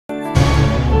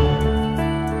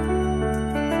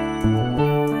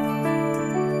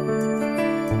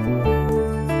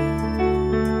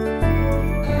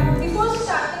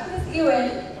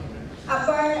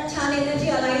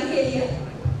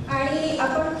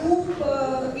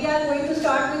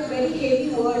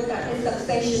word, that is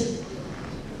succession.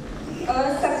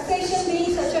 Succession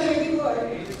being such a heavy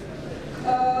word,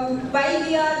 while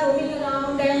we are roaming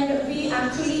around and we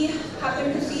actually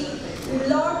happen to see a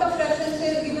lot of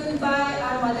references given by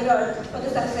our Mother Earth for the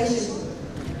succession.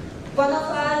 One of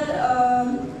our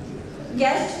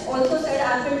guests also said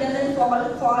apple doesn't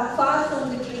fall far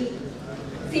from the tree.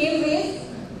 Same way,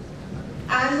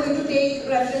 I am going to take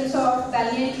reference of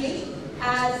valiantly,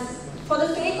 as for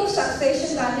the sake of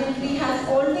succession, valiantly has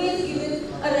always given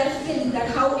a reference that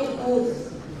how it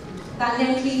goes.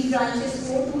 Valiantly branches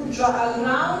go to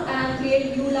ground and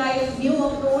create new life, new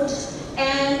approach,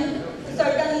 and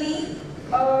certainly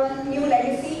a new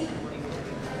legacy.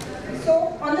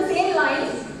 So on the same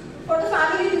lines, for the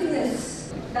family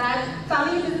business, that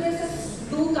family businesses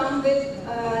do come with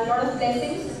a lot of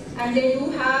blessings, and they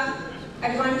do have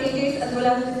advantages as well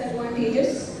as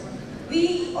disadvantages.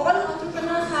 We all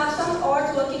entrepreneurs have some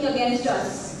odds working against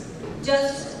us.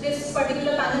 Just this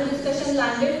particular panel discussion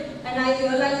landed, and I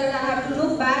realized that I have to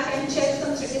look back and check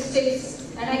some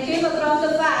statistics, and I came across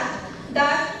the fact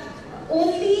that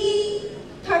only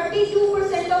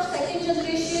 32% of second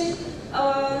generation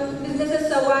businesses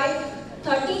survive,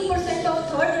 13% of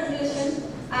third generation,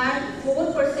 and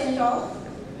 4% of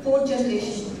fourth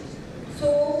generation.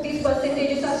 So these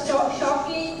percentages are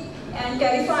shocking and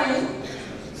terrifying.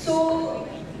 So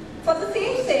for the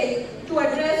same sake, to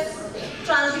address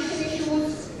transition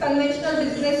issues, conventional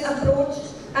business approach,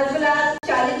 as well as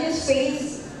challenges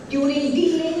faced during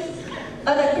dealing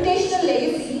a reputational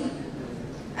legacy,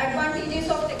 advantages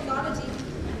of technology,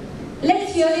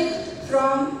 let's hear it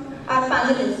from our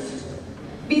panelists.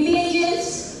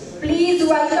 BBNGs, please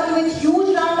welcome with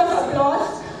huge round of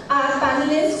applause our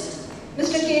panelists,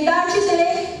 Mr. Kedar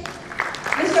Chitale,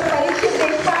 Mr. Parikshit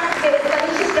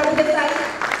Prabhudesai,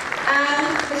 and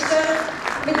Mr.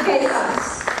 Midkay Das.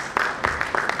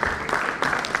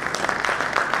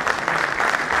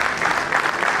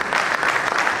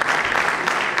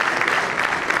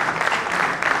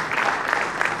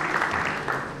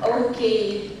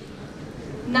 Okay,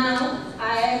 now I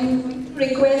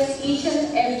request each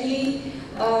and every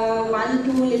one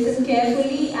to listen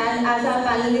carefully, and as our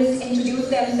panelists introduce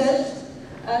themselves.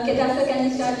 Kedar sir, can we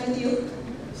start with you?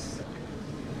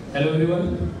 Hello everyone,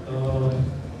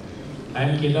 I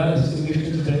am Kedar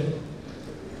Chitale.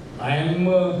 I am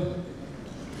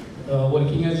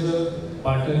working as a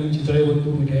partner in Chitale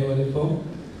Bandhu Mithai firm.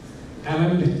 I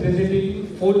am representing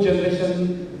 4th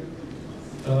generation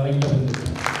entrepreneur.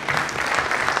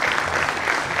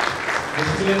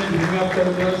 Basically, I am looking after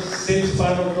the sales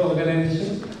part of the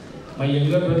organization. My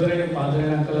younger brother and father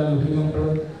and uncle are looking after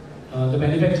the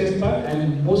manufacturing part,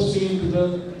 and mostly into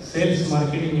the sales,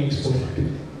 marketing, export.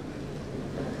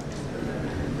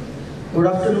 Good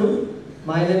afternoon.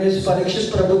 My name is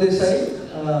Parikshit Prabhudesai.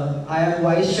 I am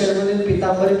Vice Chairman in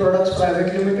Pitambari Products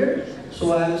Private Limited.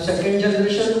 So I am 2nd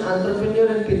generation entrepreneur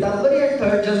in Pitambari and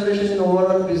 3rd generation in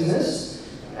overall business.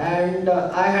 And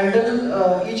I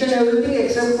handle each and everything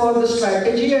except for the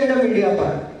strategy and the media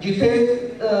part.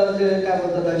 Jithe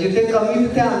kami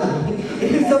tithe aana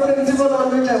is the principle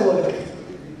on which I work.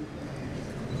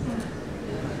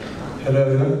 Hello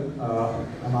everyone,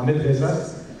 I'm Amit Desai.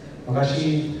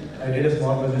 Magashi, I did a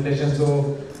small presentation. So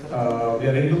we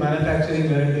are into manufacturing,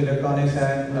 we are into electronics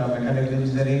and mechanical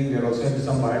engineering. We are also into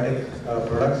some biotech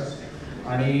products.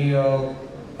 And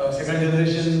 2nd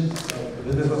generation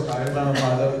business was started by my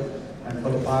father, and for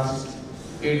the past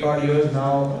 8 odd years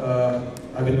now,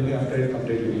 I've been looking after it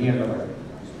completely, me and my wife.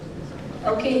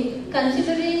 Okay,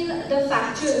 considering the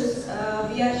factors,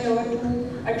 we are here to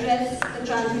address the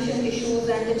transition issues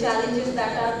and the challenges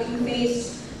that are being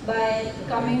faced by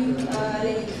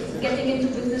getting into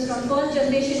business from 1st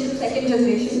generation to 2nd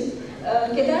generation.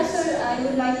 Kedar sir, I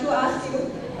would like to ask you,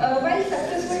 while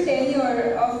successful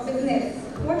tenure of business,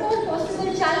 what are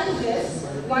possible challenges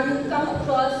one come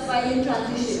across while in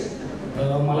transition?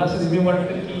 मला असं नेहमी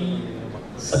वाटतं की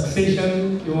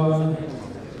succession किंवा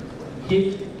ही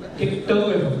एक term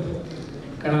आहे फक्त,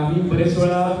 कारण आम्ही बरेच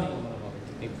वेळा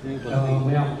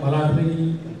मला आठवतं की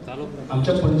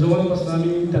आमच्या पंजोबांपासून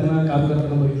आम्ही त्यांना काम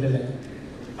करताना बघितलेलं आहे,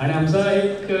 आणि आमचा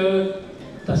एक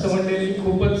तसं म्हणते की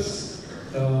खूपच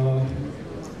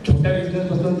छोट्या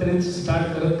बिझनेसपासून त्यांनी स्टार्ट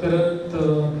करत करत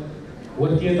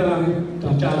वरती येताना आम्ही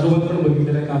आमच्या आजोबांकडून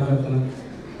बघितलेलं आहे काम करताना.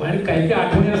 आणि काही काही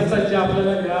आठवणी असतात ज्या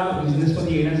आपल्याला या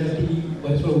बिझनेसमध्ये येण्यासाठी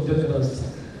बरेच वेळ उद्योग करत असतात.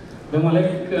 मग मला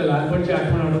एक लहानपणची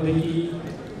आठवण आठवते की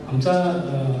आमचा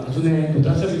अजून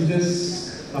दुधाचा बिझनेस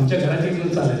आमच्या घराच्या इथून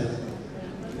चालायचा.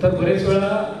 तर बरेच वेळा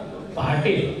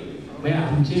पहाटे म्हणजे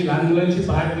आमची लहान मुलांची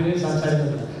पहाट म्हणजे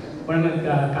 7-7:30, पण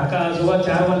काका आजोबा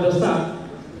 4 वाजता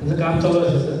त्यांचं काम चालू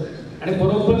असायचं. आणि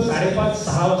बरोबर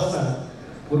 5:30-6 वाजता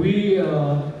पूर्वी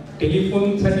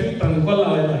टेलिफोनसाठी ट्रंक कॉल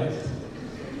लावायला लागायचं.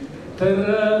 तर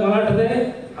मला आठवतंय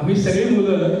आम्ही सगळी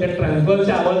मुलं त्या ट्रंक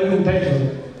कॉलच्या आवाजाने उठायचो.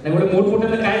 एवढं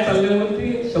मोठमोठ्यानं काय चाललंय म्हणून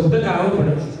ते शब्द कानावर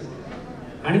पडायचे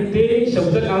आणि ते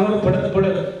शब्द कानावर पडत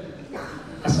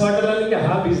पडत असं वाटायला लागलं की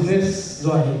हा बिझनेस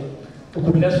जो आहे तो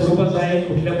कुठल्या स्वरूपाचा आहे,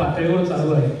 कुठल्या पातळीवर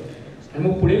चालू आहे. आणि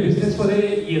मग पुढे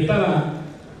बिझनेसमध्ये येताना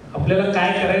आपल्याला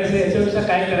काय करायचं याच्यापेक्षा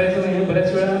काय करायचं नाही हे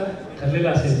बऱ्याच वेळा ठरलेलं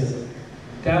असायचं.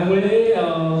 त्यामुळे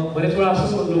बऱ्याच वेळा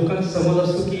असं लोकांचा समज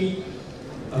असतो की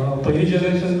पहिली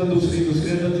जनरेशन तर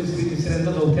दुसरीनंतर तिसरी,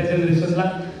 तिसऱ्यांदा चौथ्या जनरेशनला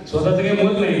स्वतःचं काही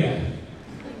मत नाही का.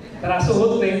 तर असं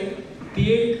होत नाही.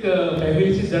 ती एक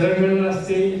फॅमिलीची जडणघडण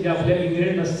असते जी आपल्या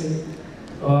इनहेरिट असते.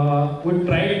 We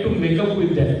try to make up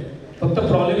with that. फक्त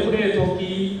प्रॉब्लेम पुढे येतो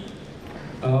की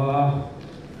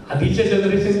आधीच्या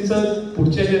जनरेशनचं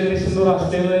पुढच्या जनरेशनवर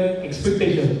असलेलं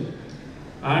एक्सपेक्टेशन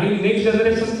आणि नेक्स्ट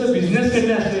जनरेशनचं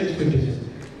बिझनेसकडे असलेलं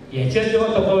एक्सपेक्टेशन याच्यात जेव्हा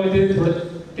तफावत येते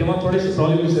तेव्हा थोडेसे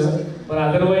प्रॉब्लेम येतात. पण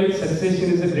otherwise success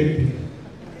is a great thing.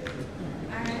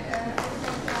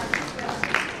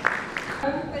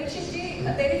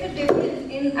 There is a difference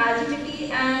in agility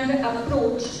and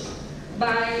approach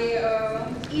by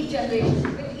each generation.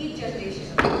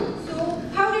 So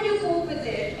how did you cope with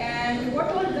it, and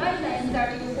what were guidelines that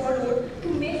you followed to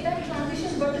make that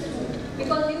transition better smooth?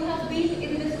 Because you have been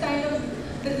in this kind of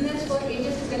business for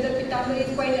ages together. Pitambari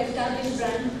is quite an established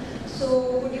brand. So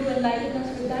would you enlighten us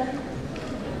with that?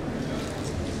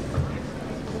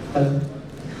 Hello.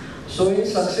 So in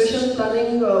succession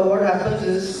planning, what happens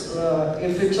is,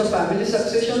 if it's a family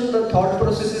succession, the thought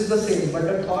process is the same, but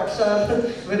the thoughts are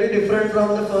very different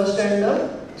from the first and the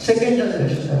second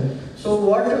generation. So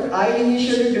what I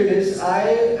initially did is,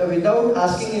 without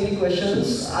asking any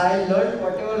questions, I learned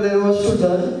whatever there was to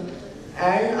learn,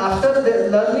 and after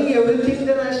learning everything,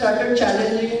 then I started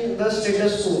challenging the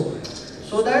status quo,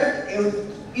 so that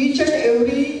each and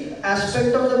every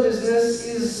aspect of the business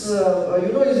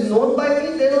is known by me.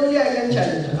 Then only I can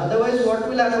challenge. Otherwise, what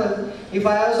will happen if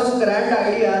I have some grand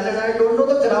ideas and I don't know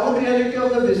the ground reality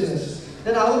of the business?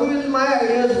 Then how will my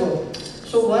ideas work?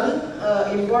 So one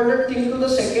important thing to the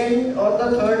second or the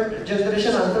third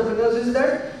generation entrepreneurs is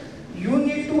that you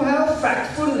need to have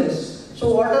factfulness. So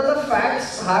what are the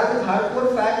facts,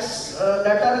 hardcore facts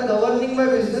that are governing my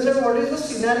business, and what is the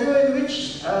scenario in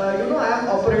which I am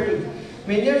operating?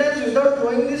 Many times without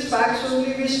knowing these facts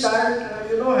only we start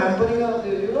hampering our,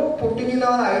 putting in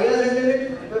our ideas, and then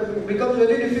it becomes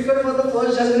very difficult for the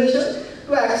first generation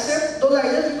to accept those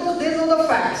ideas because they know the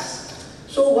facts.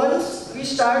 So once we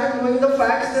start knowing the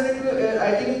facts, then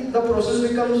I think the process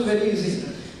becomes very easy.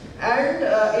 And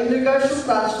in regards to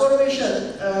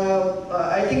transformation,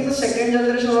 I think the second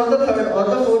generation or the third or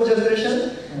the fourth generation,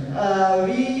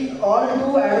 we all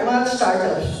do advanced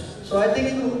startups. So I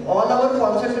think all our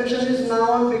concentration is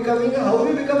now on becoming how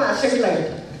we become asset light,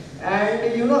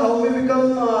 and how we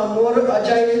become more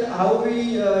agile, how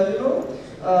we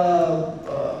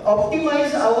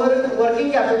optimize our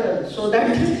working capital, so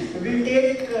that we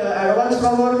take advance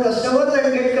from our customers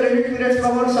and get credit periods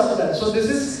from our suppliers. So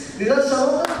these are some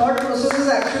of the thought processes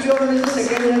actually on which the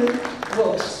second gen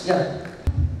works. Yeah.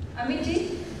 Amit ji,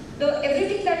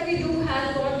 everything that we do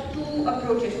has got two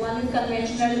approaches. One is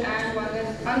conventional and one is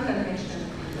unconventional.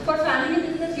 For family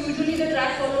business, usually the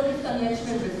track followed is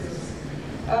conventional business.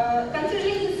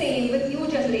 Considering the same with new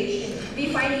generation, we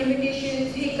find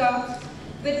limitations, hiccups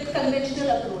with conventional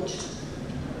approach.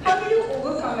 How did you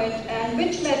overcome it, and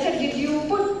which method did you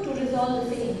put to resolve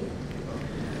the same?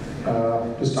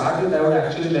 To start with, I would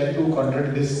actually like to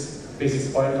contradict this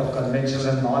basic point of conventional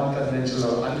and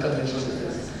non-conventional or unconventional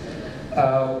business.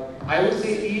 I would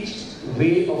say each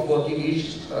way of working,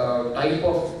 each type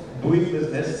of doing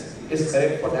business is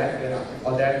correct for that era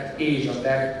or that age or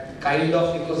that kind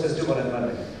of ecosystem or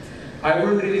environment. I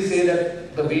wouldn't really say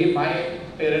that the way my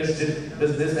parents did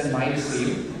business and mine is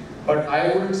same, but I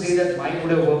wouldn't say that mine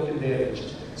would have worked in their age.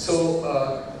 So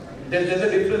there's a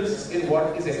difference in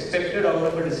what is expected out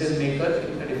of a decision maker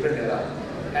in a different era.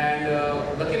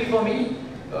 And luckily for me,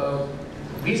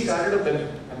 we started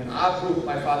our group,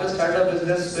 my father started a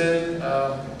business when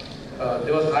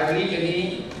there was hardly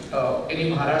any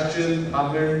Maharashtrian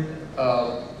Brahmin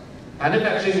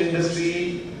manufacturing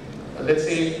industry, let's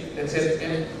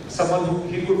say someone who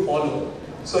he could follow.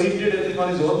 So he did everything on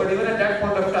his own, but even at that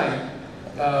point of time,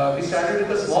 we started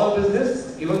with a small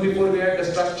business, even before we had the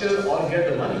structure or we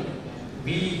had the money.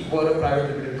 We were a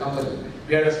private limited company.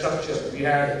 We had a structure, we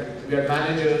had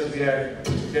managers, we had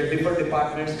different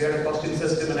departments, we had a costing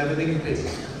system and everything in place.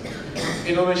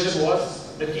 Innovation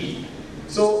was the key.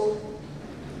 So,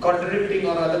 contradicting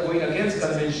or rather going against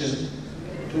convention,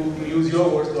 to use your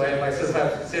words, though I myself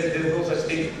have said there is no such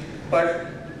thing, but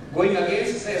going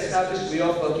against the established way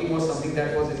of working was something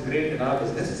that was ingrained in our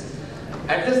business.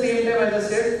 At the same time, as I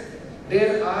said,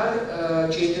 there are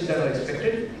changes that are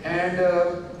expected, and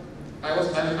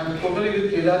I'm totally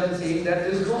with Kedar in saying that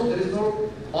there is no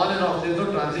on and off, there is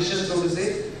no transition, so to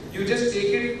say. You just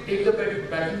take the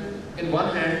baton in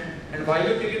one hand, and while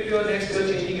you take it to your next, you are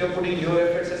changing, you are putting your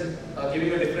efforts and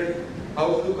giving a different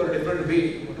outlook or a different way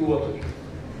to work.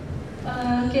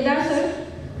 Kedar sir,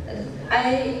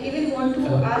 I even want to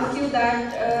ask you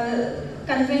that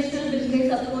conventional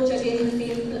business approach, again the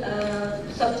same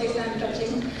subject I'm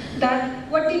touching, that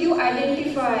what did you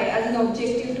identify as an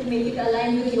objective to make it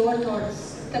align with your thoughts?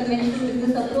 Conventional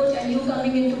business approach and you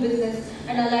coming into business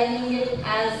and aligning it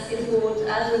as it goes,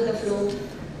 as with the flow.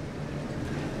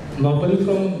 Normally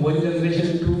from one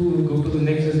generation to go to the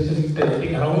next generation, it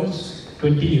takes around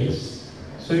 20 years.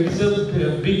 So it's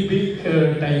a big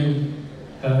time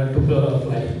to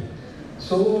fly.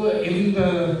 So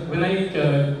when I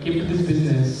came to this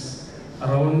business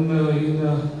around in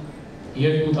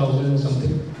year 2000 or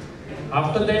something,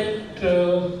 after that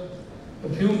a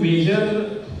few major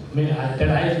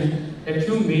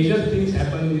things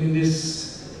happened in this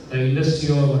industry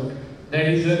or what. That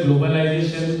is the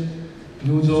globalization,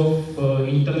 use of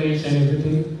internet and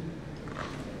everything.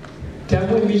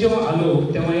 त्यामुळे मी जेव्हा आलो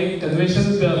तेव्हा एक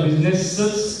conventional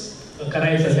बिझनेसच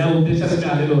करायचं ह्या उद्देशाने मी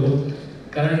आलेलो होतो.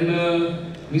 कारण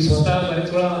मी स्वतः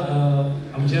बऱ्याच वेळा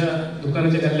आमच्या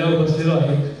दुकानाच्या गल्ल्यावर बसलेलो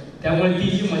आहे, त्यामुळे ती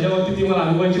जी मजा होती ती मला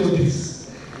अनुभवायची होतीच.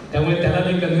 त्यामुळे त्याला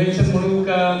ते कन्व्हेन्शन म्हणून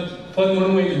का फन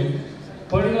म्हणून माहिती नाही,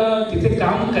 पण तिथे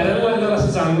काम करायला लागणार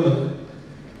असं जाणवलं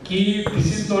की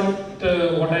this is not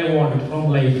what I want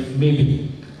from life may be.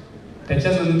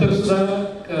 त्याच्यानंतर सुद्धा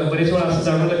बरेच वेळा असं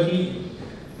जाणवलं की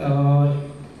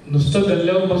नुसतं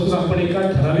गल्ल्यावर बसून आपण एका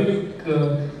ठराविक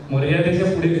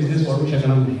मर्यादेच्या पुढे बिझनेस वाढवू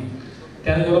शकणार नाही.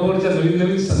 त्याचबरोबरच्या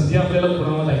नवीन संधी आपल्याला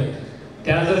पुरवत आहेत,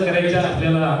 त्या जर करायच्या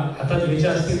आपल्याला हातात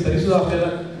घ्यायच्या असतील तरी सुद्धा आपल्याला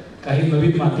काही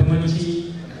नवीन माध्यमांची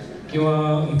किंवा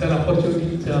इतर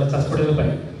ऑपॉर्च्युनिटी सापडायला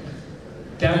पाहिजे.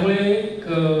 त्यामुळे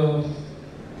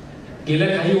गेल्या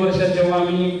काही वर्षात जेव्हा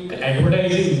आम्ही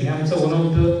ॲडव्हर्टायझिंग हे आमचं one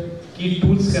of the key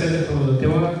tools करायचं ठरवलं,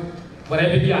 तेव्हा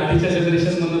बऱ्यापैकी आधीच्या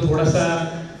जनरेशनमधनं थोडासा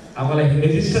आम्हाला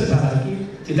रेजिस्टर झाला की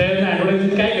चितळ्यांना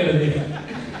ॲडव्हर्टायझिंग काय करत आहे,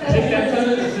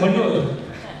 त्यांचं म्हणणं होतं.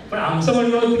 पण आमचं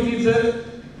म्हणणं होतं की जर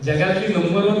जगातली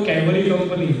नंबर 1 कॅडबरी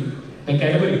कंपनी,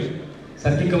 कॅडबरी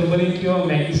सारखी कंपनी किंवा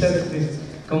मॅगी सारखी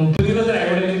कंपनीला जर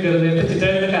ॲडव्हर्टायझिंग करत आहे तर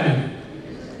चितळ्यांना का नाही.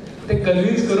 ते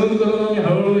कन्व्हिन्स करून आम्ही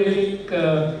हळूहळू एक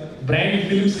ब्रँड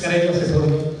फिल्म्स करायचं असं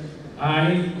ठरवलं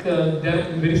आणि दे आर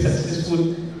व्हेरी सक्सेसफुल.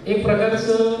 एक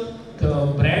प्रकारचं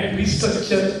ब्रँड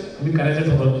रिस्ट्रक्चर आम्ही करायचं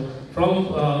ठरवलं. From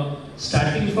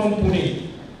starting from Pune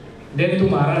then to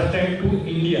Maharashtra and to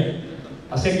India,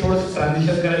 असं एक थोडंसं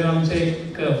ट्रान्झिशन करायचं आमचं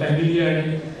एक फॅमिली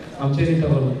आणि आमच्या इथे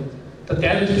ठरवलं. तर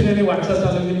त्या दृष्टीने मी वाटचाल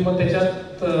चालू केली. मग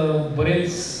त्याच्यात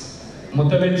बरेच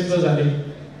मतभेद सुद्धा झाले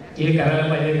की हे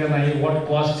करायला पाहिजे का नाही, what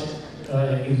cost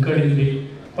incurred in it.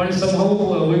 पण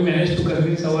somehow we manage to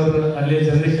convince our earlier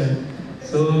generation.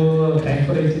 So thank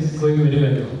for it is going very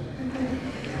well.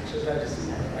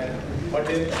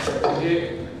 म्हणजे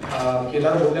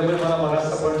केदार बोलल्यामुळे मला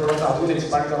असं पण थोडासा अजून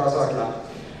एक्सपांड करावा असं वाटला.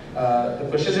 The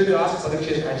question that you asked,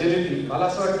 Parikshit, agility, मला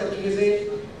असं वाटतं की हे जे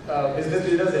बिझनेस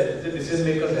लीडर्स आहेत, जे डिसिजन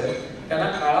मेकर्स आहेत, त्यांना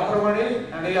काळाप्रमाणे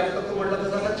आणि आता तो म्हटलं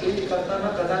तसं आता चेंज करताना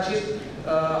कदाचित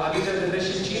आधीच्या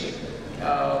जनरेशनची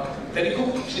त्यांनी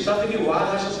खूप शिताफिनी वाद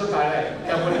हा शब्द टाळला आहे.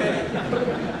 त्यामुळे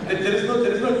there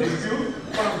is no dispute,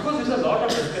 पण of course is a lot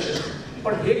of discussion.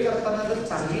 पण हे करताना जर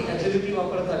चांगली ॲजिलिटी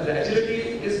वापरता आली, agility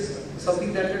is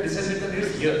something that the decision maker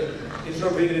needs here instead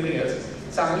of doing anything else.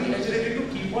 चांगली agility to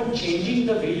keep on changing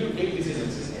the way you take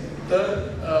decisions. तर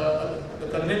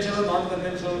conventional,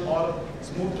 non-conventional, or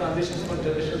smooth transitions from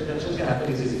generation to generation can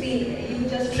happen easily. See, you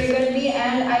just triggered me,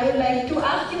 and I would like to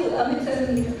ask you, Amit sir,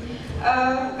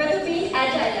 whether being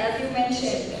agile, as you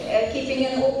mentioned, keeping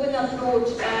an open approach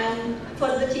and for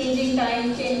the changing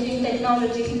time, changing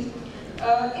technology,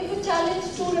 is a challenge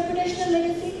to reputational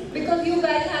legacy, because you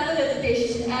guys have a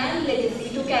reputation and legacy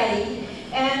to carry.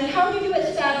 And how did you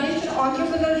establish an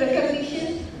entrepreneurial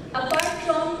recognition apart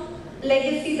from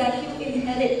legacy that you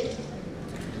inherit?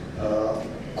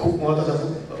 खूप महत्त्वाचा,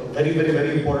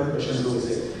 very important question to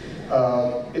say.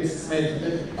 It's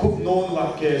खूप known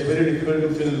वाक्य आहे, very difficult to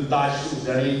fill Taj shoes,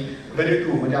 आणि very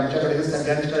true. म्हणजे आमच्याकडे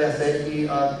सगळ्यांकडे असं आहे की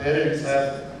our parents have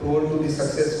proven to be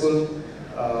successful,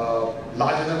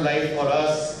 larger than life for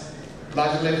us,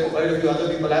 larger than life for quite a few other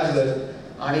people as well.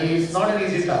 And it's not an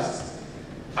easy task.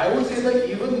 I would say that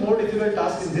even more difficult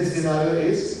task in this scenario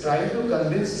is trying to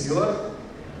convince your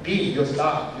team, your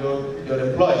staff, your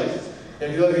employees,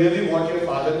 that you are really what your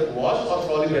father was or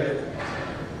probably better.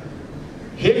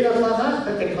 Here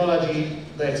the technology,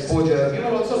 the exposure, you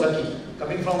were also lucky.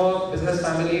 Coming from a business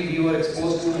family, we were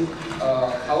exposed to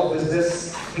how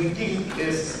business thinking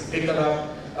is taken up.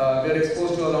 We are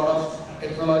exposed to a lot of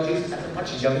technologies at a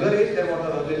much younger age than what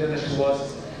our earlier generation was.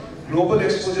 Global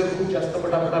exposure खूप जास्त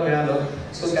पटापटा मिळालं.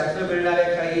 So त्यातनं मिळणारे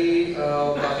काही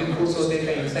inputs होते,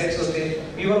 काही insights होते.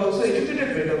 We were also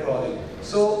educated better probably.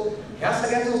 So ह्या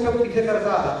सगळ्यांचा उपयोग तिथे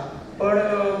करता आला. पण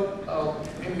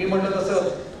मी म्हटलं तसं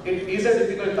it is a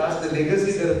difficult task. The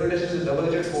legacy, the reputation is a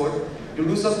double-edged sword. You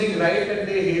do something right and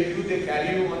they hate you, they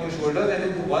carry you on your shoulders, and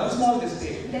you do one small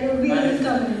mistake. There will be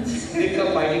comments. They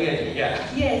come biting at you. Yeah.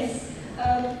 Yes.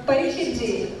 Parikshit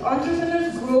ji,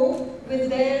 entrepreneurs grow with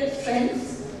their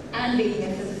strengths and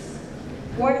weaknesses.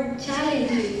 What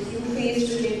challenges you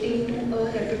faced relating to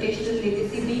a reputational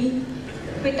legacy being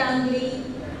Pitambari?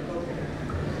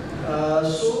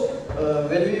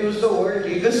 When we use the word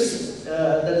legacy,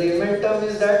 the layman term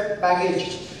is that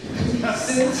baggage.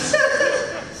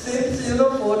 Since you know,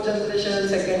 4th generation,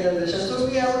 2nd generation, so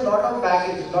we have a lot of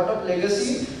baggage, lot of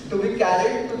legacy to be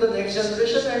carried to the next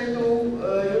generation and to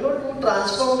to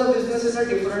transform the business in a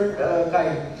different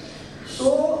kind.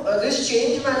 So this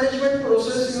change management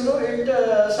process, it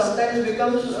sometimes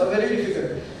becomes very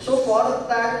difficult. So for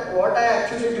that, what I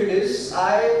actually did is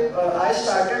I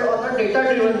started on a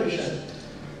data-driven mission.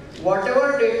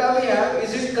 Whatever data we have,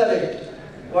 is it correct?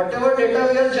 Whatever data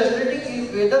we are generating,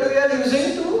 whether we are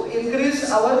using to increase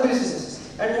our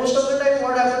business. And most of the time,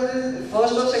 what happens is,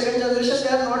 1st or 2nd generation, they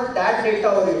are not that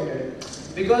data oriented.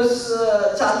 Because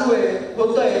चालू है,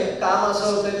 होता है, काम असं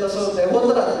होता है, तसं होता है,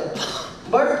 होत राहता है.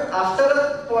 But after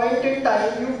a point in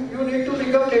time, you need to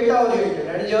become data oriented.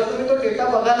 And जेव्हा तुम्ही तो data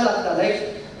बघायला लागता, like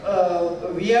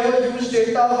we have a huge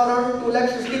data of around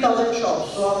 250,000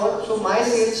 shops. So my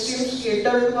sales teams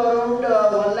cater to around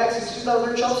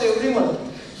 160,000 shops every month.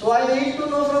 So I need to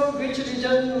know from which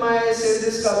region my sales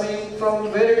is coming,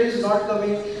 from where it is not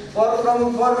coming,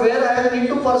 from where I need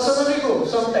to personally go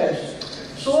sometimes.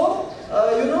 So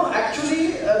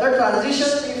actually the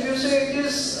transition, if you say it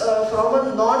is from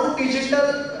a non-digital,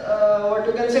 what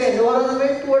you can say,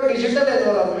 environment to a digital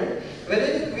environment,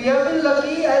 wherein we have been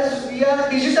lucky as we are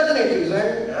digital natives,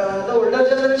 and the older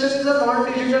generation is a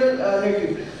non-digital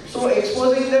native. So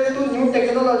exposing them to new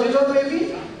technologies, or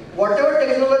maybe whatever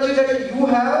technology that you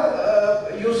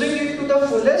have, using it to the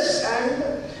fullest, and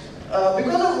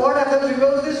because of what happens,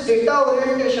 because of this data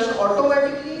orientation,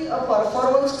 automatically a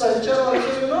performance culture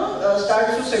also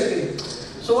starts to set in.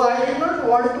 So I did not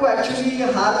want to actually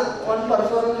harp on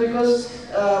performance, because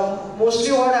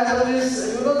mostly what happens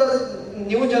is, the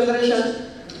new generation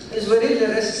is very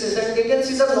restless and they can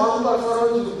see the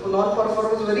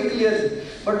non-performance very clearly.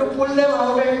 But to pull them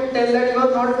out and to tell that you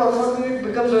are not performing, it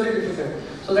becomes very difficult.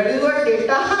 So that is why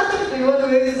data-driven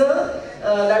way is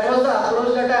that was the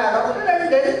approach that I adopted,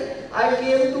 and then I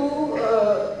came to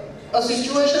a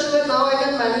situation where now I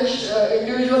can manage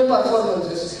individual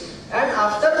performances. And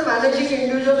after managing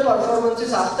individual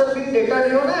performances, after being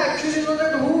data-driven, I actually know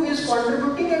that who is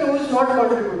contributing and who is not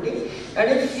contributing. And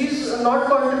if he is not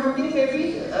contributing,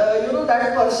 maybe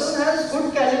that person has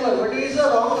good caliber, but he is a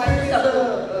wrong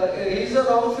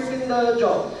fit in the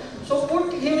job. So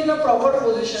put him in a proper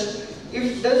position.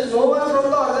 If there is no one from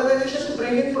the organization,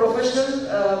 bring in professional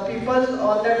people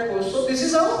on that post. So this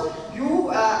is how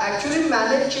you actually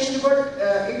manage change. But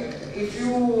if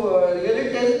you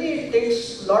really tell me, it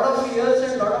takes a lot of years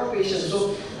and a lot of patience.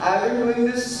 So I have been doing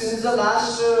this since the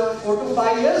last 4 to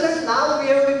 5 years, and now we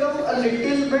have become a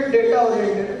little bit data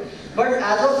oriented. But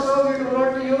as of now, we do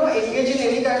not engage in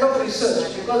any kind of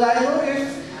research, because I know if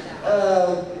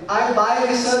I buy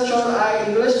research or I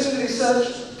invest in research,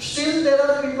 still there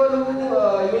are people who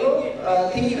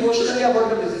think emotionally about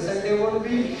the business, and they won't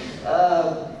be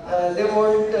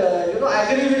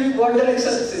agree with what the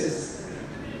research says.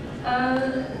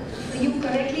 You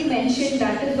correctly mentioned,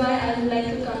 that is why I would like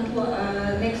to come to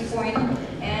next point,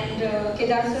 and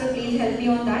Kedar sir, please help me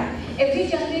on that. Every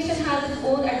generation has its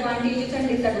own advantages and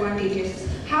disadvantages.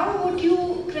 How would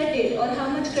you credit, or how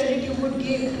much credit you would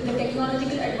give to the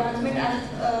technological advancement as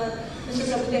Mr.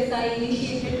 Prabhu Desai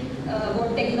initiated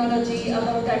about technology,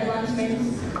 about the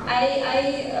advancements?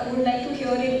 I would like to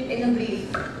hear it in a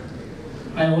brief.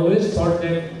 I always thought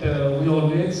that we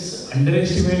always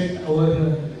underestimate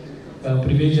our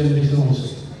previous generation also.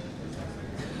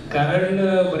 कारण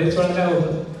बरेच वेळा काय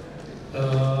होतं,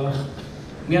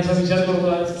 मी असा विचार करतो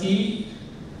आज की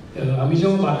आम्ही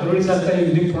जेव्हा बाकरवडीसारखा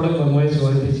युनिक प्रोडक्ट बनवायचो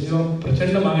आणि त्याची जेव्हा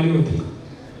प्रचंड मागणी होती,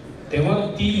 तेव्हा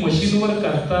ती मशीनवर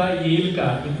करता येईल का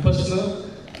इथपासून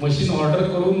मशीन ऑर्डर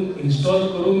करून इन्स्टॉल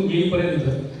करून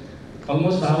येईपर्यंत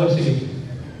ऑलमोस्ट 10 वर्ष गेली.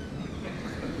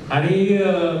 आणि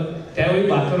त्यावेळी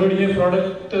बाकरवडी हे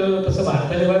प्रॉडक्ट तसं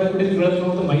भारताच्या बाहेर कुठे मिळत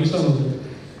नव्हतं, माहीत नव्हतं.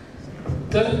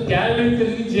 तर त्यावेळी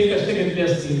त्यांनी जे कष्ट घेतले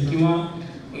असतील, किंवा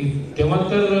तेव्हा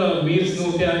तर मेल्स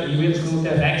नव्हत्या, ईमेल्स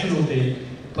नव्हत्या, फॅक्स नव्हते,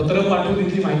 पत्र पाठवून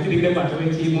इथली माहिती तिकडे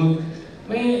पाठवायची. मग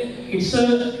it's a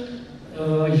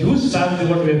huge task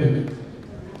what we are doing.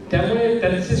 त्यामुळे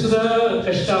त्यांचे सुद्धा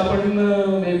कष्ट आपण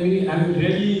आय एम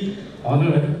रिअली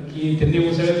ऑनर्ड की त्यांनी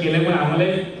हे सगळं केल्यामुळे आम्हाला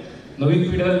नवीन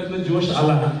पिढीला जोश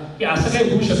आला की असं काही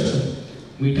होऊ शकतं,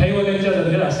 मिठाईवाल्यांच्या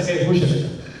धंद्यात असं काही होऊ शकतं.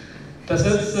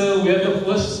 तसंच we are the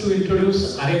first to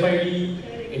introduce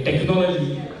RFID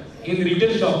technology in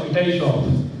retail shop, मिठाई शॉप.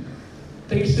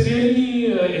 तर इट्स रिअली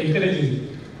एनकरेजिंग.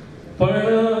 पण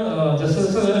जसं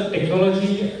जसं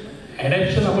टेक्नॉलॉजी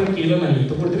ॲडॅप्शन आपण केलं नाही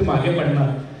तर कुठेतरी मागे पडणार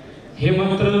हे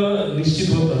मात्र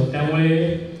निश्चित होतं. त्यामुळे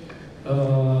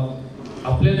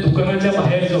आपल्या दुकानाच्या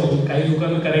बाहेर जाऊन काही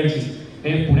दुकानं करायची.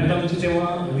 पुण्यात आमची तेव्हा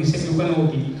 20 दुकानं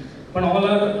होती, पण all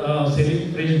are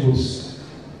selling fresh goods.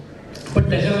 पण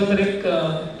त्याच्यानंतर एक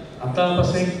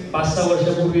आतापासून एक 5-6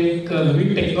 वर्षापूर्वी एक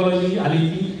नवीन टेक्नॉलॉजी आली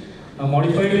की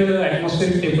मॉडिफाईड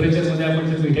ॲटमॉस्फेरिक टेम्परेचरमध्ये आपण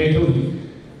जर मिठाई ठेवली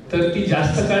तर ती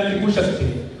जास्त काळ टिकू शकते.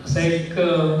 असा एक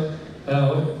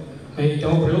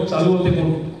तेव्हा प्रयोग चालू होते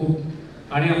खूप.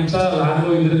 आणि आमचा लहान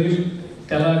भाऊ इंद्रदीप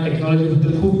त्याला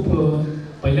टेक्नॉलॉजीबद्दल खूप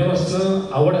पहिल्यापासून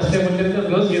आवड असल्यामुळे त्याचा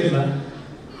रस घेतला.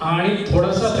 आणि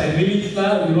थोडासा फॅमिलीचा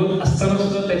विरोध असताना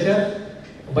सुद्धा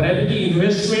त्याच्यात बऱ्यापैकी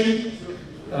इन्व्हेस्टमेंट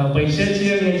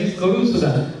पैशाची आणि याची करून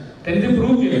सुद्धा त्यांनी ते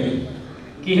प्रूव्ह केलं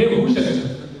की हे होऊ शकतं.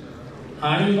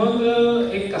 आणि मग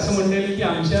एक असं म्हणता येईल की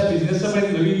आमच्या बिझनेसला पण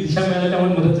एक नवी दिशा मिळायला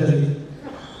त्यामुळे मदत झाली.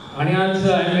 आणि आज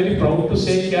I am very proud to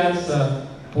से की आज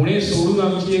पुणे सोडून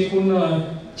आमची एकूण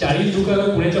 40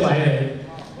 दुकानं पुण्याच्या बाहेर आहेत.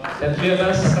 त्यातली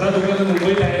आता 17 दुकानं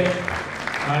मुंबईत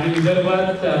आहेत आणि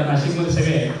विदर्भात, नाशिकमध्ये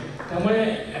सगळे आहेत. त्यामुळे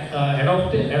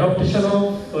ॲडॉप्टेशन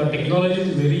of technology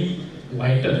is very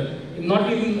vital.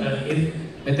 Not in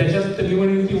त्याच्यात मी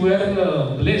म्हणेन की वी आर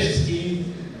ब्लेस्ड की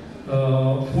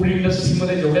फूड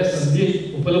इंडस्ट्रीमध्ये जेवढ्या संधी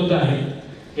उपलब्ध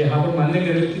आहेत हे हा पण मान्य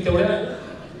करेल की तेवढ्या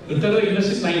इतर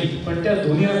इंडस्ट्रीज नाही. पण त्या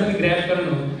दोन्ही हाताने ग्रॅब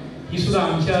करणं ही सुद्धा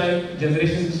आमच्या एक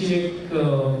जनरेशनची एक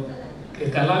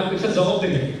कलापेक्षा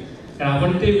जबाबदारी आहे. कारण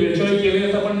आपण ते वेळच्यावेळी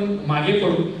केले तर आपण मागे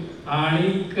पडू आणि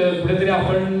कुठेतरी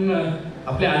आपण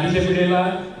आपल्या आधीच्या पिढीला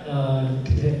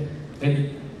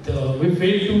वी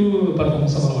फेल टू परफॉर्म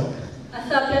असं मला वाटतं.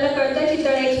 असं आपल्याला कळतं की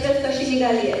तळे एक्सप्रेस कशी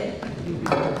निघाली आहे.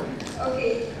 Okay,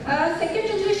 second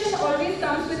generation always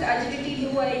comes with agility,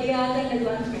 new ideas and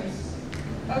advancements.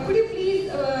 Could you please,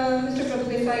 Mr. Prabhu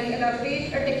Desai,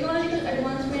 elaborate a technological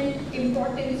advancement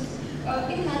importance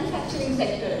in manufacturing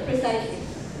sector precisely?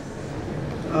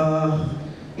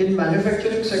 In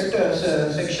manufacturing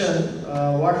section,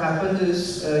 what happens is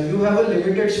you have a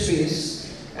limited space,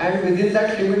 and within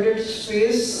that limited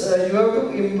space, you have to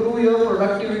improve your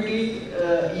productivity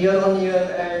year on year,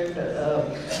 and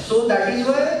so that is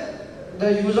why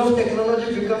the use of technology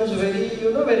becomes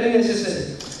very necessary.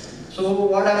 So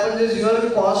what happens is your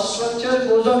cost structure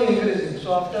goes on increasing.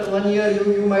 So after 1 year,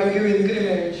 you might give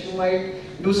increments, you might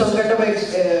do some kind of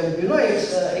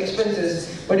expenses.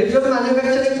 But if your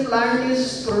manufacturing plant is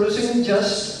producing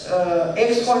just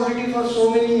X quantity for so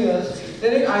many years,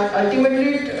 then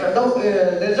ultimately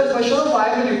there's a question of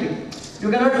viability.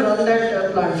 You cannot run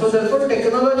that plant. So therefore,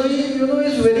 technology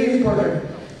is very important.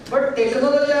 But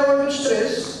technology, I want to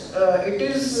stress,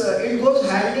 it goes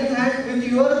hand in hand with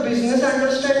your business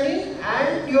understanding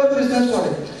and your business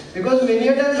model. Because many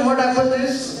a times what happens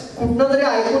is कुठनं तरी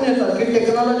ऐकून येतात की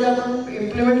technology आपण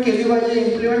implement केली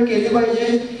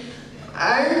पाहिजे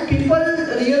and people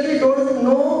really don't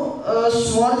know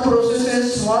small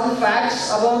processes, small facts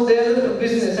about their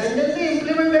business, and then they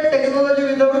implement that technology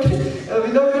without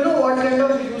what kind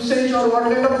of usage or what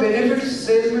kind of benefits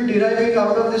they will be deriving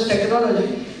out of this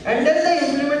technology, and then the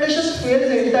implementation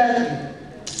fails entirely.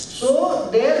 So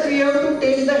there we have to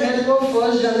take the help of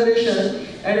first generation,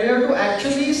 and we have to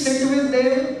actually sit with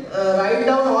them, write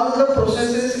down all the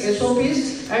processes,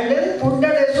 SOPs, and then put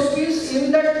that SOPs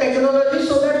in that technology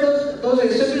so that those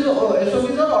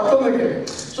SOPs are automated.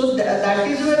 So that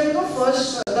is where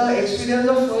first the experience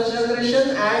of first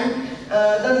generation and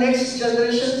the next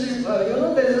generations,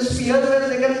 there is a sphere where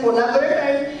they can collaborate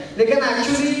and they can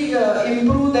actually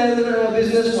improve their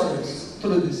business models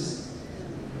through this.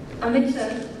 Amit sir,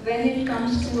 when it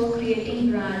comes to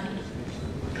creating brand,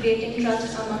 creating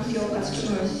trust amongst your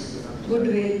customers,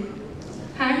 goodwill,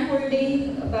 hand-holding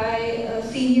by a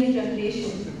senior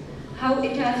generation, how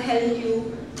it has helped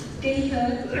you till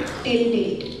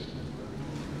date?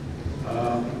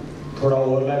 थोडा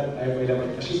overlap आहे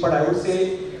पहिल्यापासून, but I would say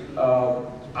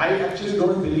I actually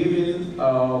don't believe in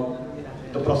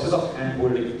the process of hand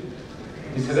holding.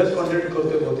 मी सगळंच content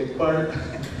करतोय बहुतेक, पण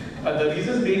the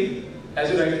reason being,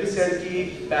 as you rightly said, की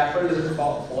the apple doesn't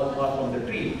fall far from the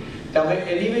tree. त्यामुळे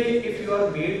anyway, if you are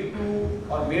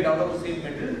made out of the same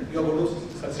metal, you are going to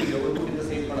succeed. You are going to put in the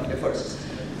same kind of efforts.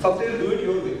 फक्त you do it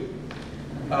your way.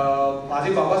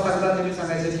 माझे बाबा सांगतात, नेहमी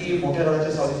सांगायचं की मोठ्या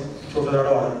झाडाच्या सावलीत छोटं झाड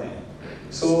वाढत नाही.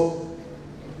 सो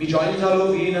मी जॉईन झालो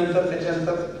BE नंतर,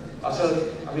 त्याच्यानंतर असं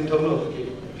आम्ही ठरलो होतो की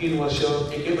 3 वर्ष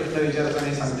एक प्रश्न विचारायचा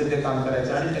आणि सांगते ते काम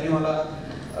करायचं, आणि त्यांनी मला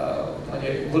म्हणजे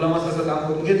गुलामासारखं काम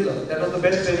करून घेतलं. त्यात वॉज द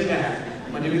बेस्ट ट्रेनिंग आहे.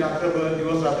 म्हणजे मी रात्रभर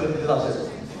दिवस रात्र तिथेच असायचो.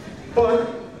 पण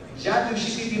ज्या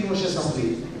दिवशी ती 3 वर्ष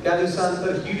संपली त्या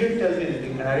दिवसानंतर he didn't tell me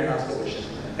anything and I didn't ask a question.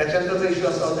 त्याच्यानंतरचा issue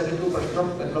असा होता की तू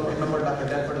प्रश्न पडला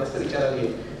खड्ड्यात पडला असं विचारायला ये,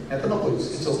 नाही तर नको,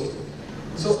 it's okay.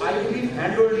 So I believe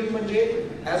hand holding म्हणजे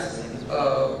ॲज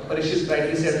परीक्षित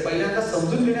राईटली सेड, पहिल्यांदा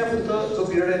समजून घेण्यापुरतं जो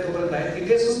पिरियड आहे तोपर्यंत आहे.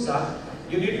 तिथे सुद्धा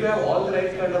you need to have all the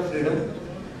right kind of freedom.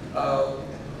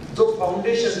 जो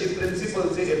फाउंडेशन, जे प्रिन्सिपल,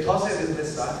 जे एथॉस आहे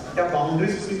बिझनेसचा, त्या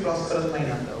बाउंड्रीज तुम्ही क्रॉस करत नाही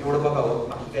ना, एवढं बघावं,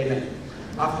 बाकी काही नाही.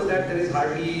 After that there is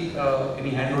hardly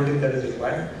any hand holding that is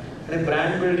required. आणि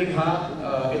ब्रँड बिल्डिंग हा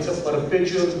it's a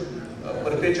परपेच्युअल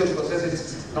process.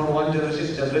 It's not one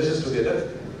generation together.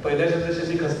 पहिल्या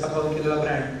जनरेशनची खस्ता खाऊन केलेला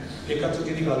ब्रँड एका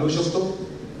चुकीने घालवू शकतो,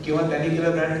 किंवा त्यांनी केलेला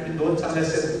ब्रँड 2 चांगले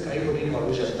असेल काही गोष्टी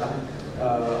घालवू शकता.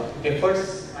 एफर्ट्स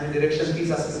आणि डिरेक्शन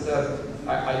तीच असेल तर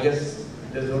I guess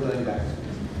there is no turning back.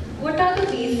 What are the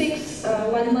basics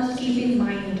one must keep in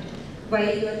mind while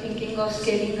you are thinking of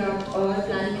scaling up or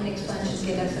planning an expansion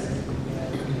केल्यासाठी?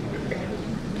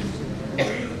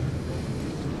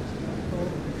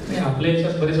 आपल्या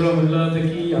याच्यात बरेच वेळा म्हटलं जातं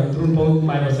की अंतरून पाहून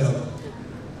पाय बसावं,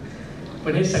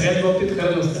 पण हे सगळ्याच बाबतीत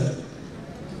खरं नसतं.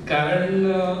 कारण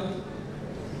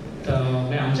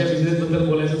आमच्या बिझनेसबद्दल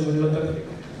बोलायचं म्हटलं तर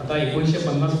आता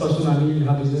 1950 पासून आम्ही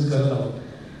हा बिझनेस करत आहोत.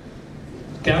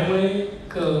 त्यामुळे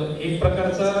एक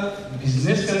प्रकारचा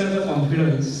बिझनेस करण्याचा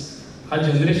कॉन्फिडन्स हा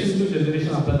जनरेशन टू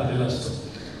जनरेशन आपल्याला आलेला असतो.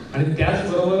 आणि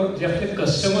त्याचबरोबर जे आपले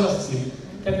कस्टमर असतील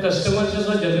त्या कस्टमरच्या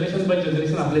सुद्धा जनरेशन बाय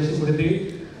जनरेशन आपल्याशी कुठेतरी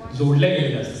जोडल्या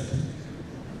गेलेल्या असतात.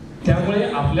 त्यामुळे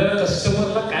आपल्याला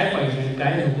कस्टमरला काय पाहिजे आणि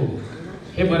काय नको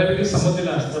हे बऱ्यापैकी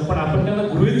समजलेलं असतं, पण आपण त्यांना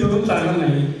गृहीत धरून चालणार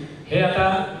नाही हे आता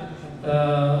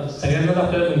सगळ्यांनाच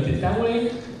आपल्याला माहिती आहे. त्यामुळे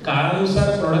काळानुसार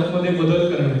प्रॉडक्टमध्ये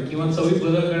बदल करणं किंवा चवीत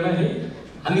बदल करणं हे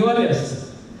अनिवार्य असतं.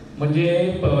 म्हणजे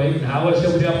एक 10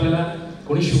 वर्षापूर्वी आपल्याला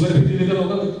कोणी शुगर भेटली तर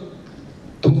लोक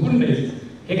थुंकून नाही,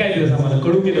 हे काय दिवस आम्हाला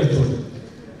कडू केलं असतं.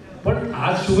 पण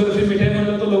आज शुगर फ्री मिठाई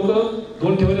म्हणलं तर लोक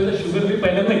 2 ठेवले तर शुगर फ्री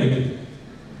पहिल्यांदा घेतली.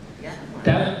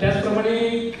 त्याचप्रमाणे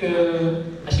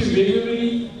अशी वेगवेगळी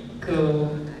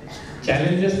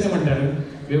चॅलेंजेस नाही म्हणतात,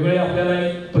 वेगवेगळे आपल्याला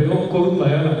एक प्रयोग करून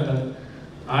बघावे लागतात.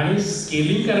 आणि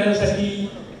स्केलिंग करण्यासाठी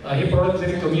हे प्रॉडक्ट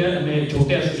जरी कमी म्हणजे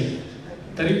छोटे असले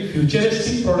तरी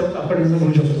फ्युचरिस्टिक प्रॉडक्ट आपण असं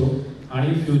म्हणू शकतो.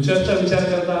 आणि फ्युचरचा विचार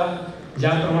करता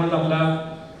ज्या प्रमाणात आपला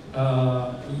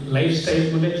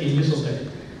लाईफस्टाईलमध्ये चेंजेस होत आहेत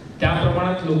त्या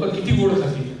प्रमाणात लोक किती गोड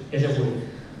खातील याच्यापुढे,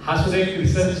 हा सुद्धा एक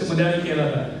रिसर्चमध्ये आम्ही केला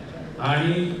होता.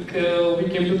 आणि we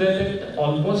came to that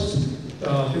almost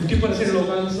 50%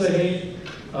 लोकांचं हे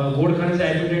गोड खाण्याचं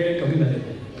ॲपिटाईट कमी झालेलं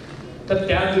आहे. तर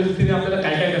त्या दृष्टीने आपल्याला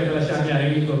काय काय करतात असे आम्ही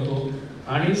R&D करतो.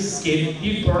 आणि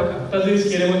ही प्रॉडक्ट आत्ता जरी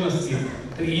स्केलेबल नसतील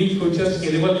तर इन फ्युचर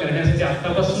स्केलेबल करण्यासाठी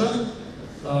आत्तापासून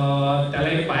त्याला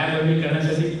एक पायाभरणी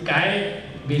करण्यासाठी काय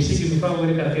बेसिक इन्फ्रा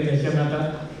वगैरे करते त्याची आम्ही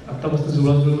आत्तापासून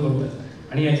जुळवाजुळव करतो.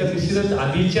 आणि याच्यात निश्चितच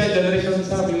आधीच्या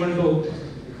जनरेशनचा मी म्हणतो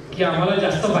की आम्हाला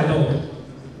जास्त फायदा होतो.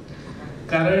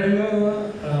 कारण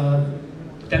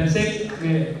त्यांचे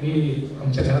मी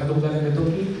आमच्या घरात उदाहरण देतो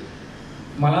की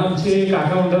मला आमचे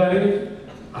काका म्हणतात अरे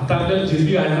आता आपल्याला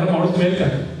जिलबी घालणारा माणूस मिळेल का,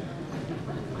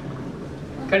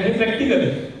 कारण हे प्रॅक्टिकल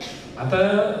आहे. आता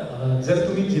जर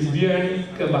तुम्ही जिलबी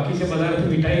आणि बाकीचे पदार्थ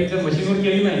मिठाई जर मशीनवर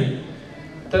केली नाही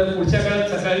तर पुढच्या काळात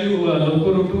सकाळी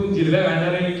लवकर उठून जिलब्या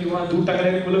घालणारे किंवा दूध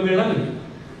टाकणारे मुलं मिळणार नाही.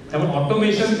 त्यामुळे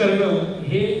ऑटोमेशन करणं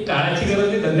हे काळाची गरज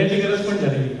नाही, धंद्याची गरज पण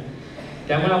झाली.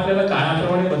 त्यामुळे आपल्याला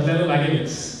काळाप्रमाणे बदलायला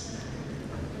लागेलच.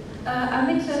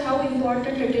 Amit sir, how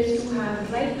important it is to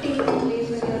have right team in place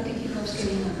when you are thinking of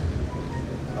scaling up?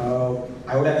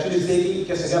 I would actually say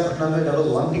कि सगळ्या प्रश्नांमध्ये there was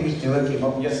one thing which never came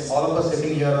up. Yes, all of us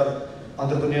sitting here are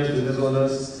entrepreneurs, business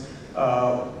owners,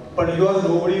 but you are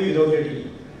nobody without a team.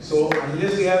 So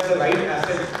unless you have the right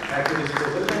asset at your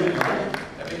disposal, you will not.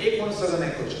 एक माणूस सगळं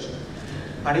नाही करू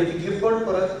शकत. आणि तिथे पण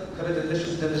परत खरं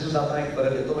जनरेशन जाताना एक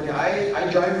फरक येतो. म्हणजे आय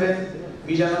जॉईन वेन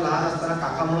मी ज्यांना लहान असताना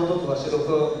काका म्हणत होतो असे लोक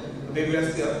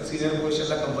वेगवेगळ्या सिनियर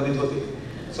पोझिशनला कंपनीत होते.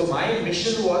 So my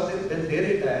mission was when they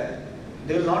retire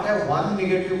they will not have one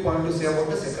negative point to say about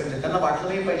the second generation. त्यांना वाटलं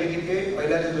नाही पाहिजे की ते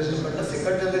पहिल्या जनरेशन कडनं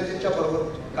सेकंड जनरेशनच्या बरोबर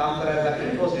काम करायला लागले.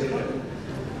 It was difficult.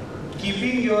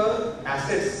 Keeping your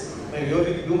assets, your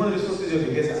human resource is your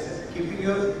biggest asset. Keeping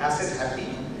your asset happy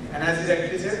and as you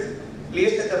rightly said,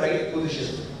 placed at the right position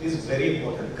is very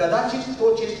important. कदाचित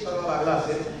तो change करावा लागला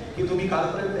असेल की तुम्ही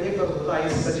कालपर्यंत हे करत होता, आय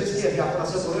सजेस्ट की आपण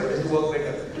असं करूया टू वर्क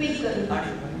बेटर, ट्विक करून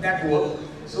आणि दॅट वर्क.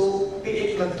 सो ते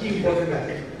एक नक्की इम्पॉर्टंट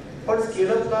आहे. पण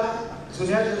स्केलअपला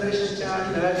जुन्या जनरेशनच्या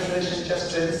आणि नव्या जनरेशनच्या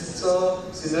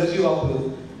स्ट्रेंथचं सिनर्जी वापरून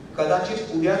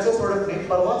कदाचित उद्याचं प्रोडक्ट नाही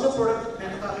परवाचं प्रोडक्ट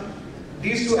नाही.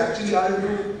 these two actually are into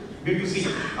B2C.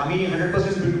 आम्ही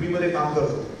 100% B2B मध्ये काम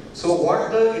करतो. So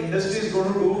what the industry is going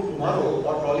to do tomorrow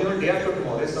or probably on day after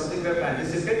tomorrow is something we have to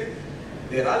anticipate.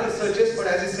 There are researches,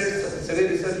 but as I said, सगळे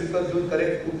research विकत घेऊन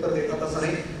correct उत्तर देतात असं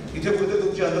नाही. इथे पुढे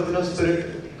तुमची entrepreneurial spirit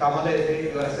कामाला येते.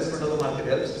 Your assessment of the market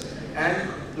helps. And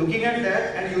looking at that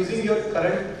and using your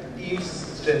current team's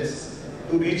strengths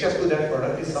to reach up to that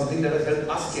product is something that has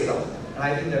helped us scale up. And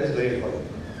I think that is very important.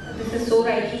 This is so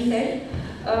rightly said.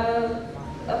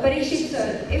 Parikshit sir,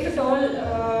 if at all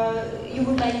you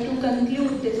would like to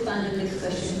conclude this panel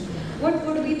discussion, what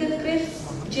would be the crisp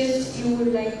gist you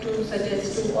would like to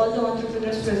suggest to all the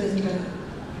entrepreneurs present here?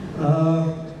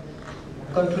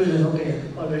 Conclusion, okay,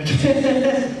 all right.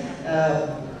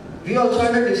 We also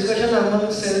had a discussion among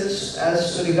ourselves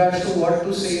as regards to what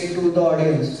to say to the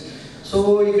audience.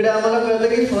 So इकडे आम्हाला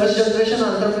कळलं की first generation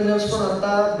entrepreneurs पण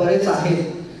आता बरेच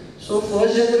आहेत. So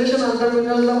first generation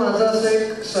एंटरप्रेन्योर्सला माझं असं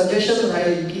एक सजेशन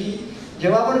राहील की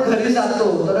जेव्हा आपण घरी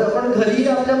जातो तर आपण घरी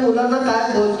आपल्या मुलांना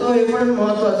काय बोलतो हे पण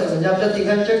महत्त्वाचं आहे. म्हणजे आपल्या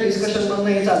तिघांच्या डिस्कशनमधनं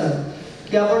हे चालेल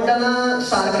की आपण त्यांना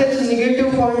सारखेच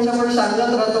निगेटिव्ह पॉईंट्स आपण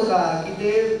सांगत राहतो का की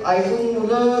ते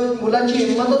ऐकून मुलांची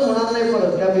हिंमतच होणार नाही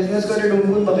परत त्या बिझनेसकडे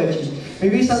डुंबून बघायची. मी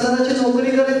 20,000ची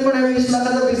नोकरी करेन पण 20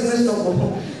 लाखाचा बिझनेस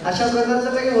नको अशा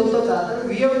प्रकारचं काही होतं का. तर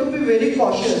we have to be very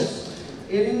cautious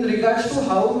in regards to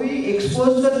how we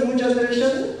expose the new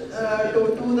generation to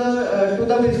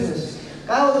the business.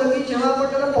 काय होतं की जेव्हा आपण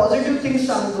त्यांना पॉझिटिव्ह थिंग्स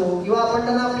सांगतो किंवा आपण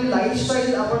त्यांना आपली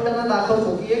लाईफस्टाईल आपण त्यांना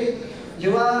दाखवतो की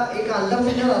जेव्हा एक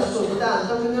एंटरप्रेन्योर असतो तर त्या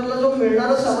एंटरप्रेन्योरला जो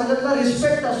मिळणारा समाजातला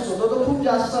रिस्पेक्ट असतो तो खूप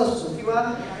जास्त असतो किंवा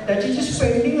त्याची जी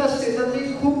स्पेंडिंग असते तर ती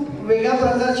खूप वेगळ्या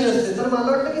प्रकारची असते. तर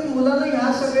मला वाटतं की मुलांना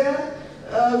ह्या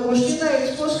सगळ्या गोष्टींना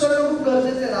एक्सपोज करणं खूप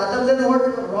गरजेचं आहे. Rather than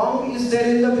what wrong is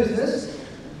there in the business.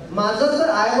 माझं तर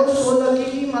आय वॉज सो लकी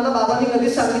की मला बाबांनी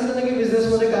कधीच सांगितलं नाही की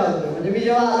बिझनेसमध्ये काय होतं. म्हणजे मी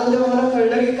जेव्हा आलो तेव्हा मला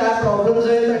कळलं की काय प्रॉब्लेम्स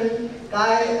आहेत आणि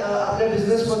काय आपल्या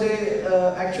बिझनेसमध्ये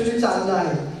ॲक्च्युली चांगलं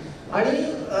आहे. आणि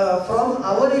फ्रॉम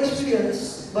आवर एक्सपिरियन्स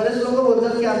बरेच लोक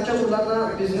बोलतात की आमच्या मुलांना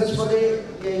बिझनेसमध्ये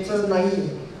यायचं नाही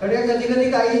कारण कधी कधी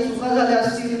काही चुका झाल्या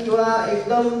असतील किंवा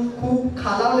एकदम खूप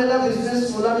खालावलेला बिझनेस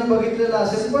मुलांनी बघितलेला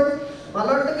असेल. पण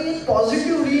मला वाटतं की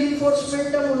पॉझिटिव्ह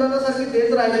रिइन्फोर्समेंट त्या मुलांना सारखी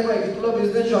देत राहिले पाहिजे. तुला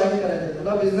बिझनेस जॉईन करायचा आहे,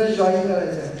 तुला बिझनेस जॉईन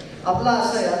करायचा आहे, आपला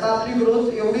असं आहे, आता आपली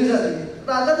ग्रोथ एवढी झाली.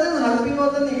 तर आता ते harping on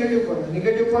the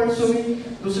negative points तुम्ही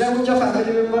दुसऱ्या तुमच्या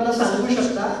फॅमिली मेंबरला सांगू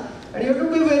शकता. आणि you to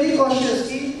be very cautious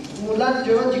की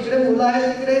जेव्हा जिकडे मुलं आहेत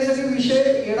तिकडे हे सगळे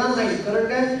विषय येणार नाहीत. कारण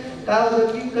काय होतं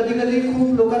की कधी कधी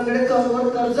खूप लोकांकडे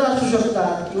कर्ज असू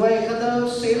शकतात किंवा एखादं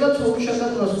सेलच होऊ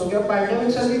शकत नसतो किंवा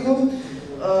पॅन्डेमिकसाठी खूप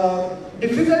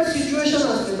डिफिकल्ट सिच्युएशन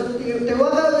असते. तर तेव्हा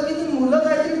काय होतं की ती मुलं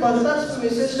काहीतरी भलताच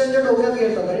मेसेज त्यांच्या डोक्यात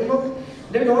घेतात आणि मग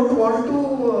दे डोंट वॉन्ट टू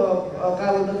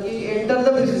काय होतं की एंटर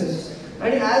द बिझनेस.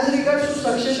 आणि as regards to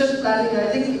succession planning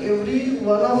I think every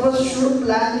one of us should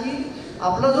plan की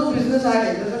आपला जो बिझनेस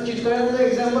आहे जसं चितळ्याचं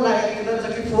एक्झाम्पल आहे की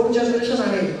जसं की 4th जनरेशन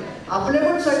आहे आपले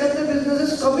पण सगळ्यांचे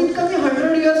बिझनेसेस कमीत कमी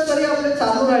 100 इयर्स तरी आपले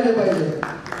चालू राहिले पाहिजे.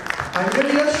 100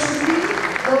 इयर्स शुड बी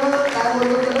काय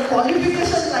बोलतो त्याला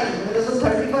क्वालिफिकेशन लाईन म्हणजे जसं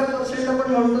 35%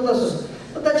 आपण म्हणतो तसं.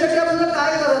 तर त्याच्यासाठी आपल्याला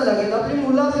काय करायला लागेल आपली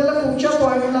मुलं आपल्याला पुढच्या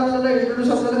पॉईंटला आपल्याला इंट्रोड्यूस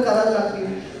आपल्याला करायला लागतील.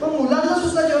 पण मुलांना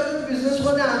सुद्धा जेव्हा तुम्ही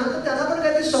बिझनेसमध्ये आणा तर त्यांना पण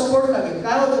काहीतरी सपोर्ट लागेल.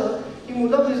 काय होतं की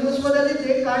मुलं बिझनेसमध्ये आली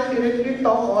ते can't directly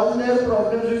talk all there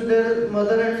problems with their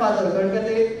mother and father कारण का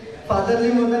ते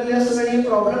फादरली मदरली असं आणि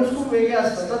प्रॉब्लेम्स खूप वेगळे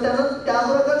असतात. तर त्यांना त्या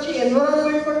प्रकारची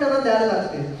एन्व्हायरमेंट पण त्यांना द्यायला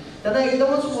लागते. त्यांना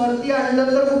एकदमच वरती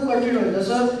आणलं तर खूप कठीण होईल.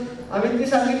 जसं अमितनी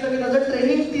सांगितलं की त्याचं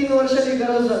ट्रेनिंग 3 वर्षाची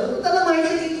गरज झालं तर त्याला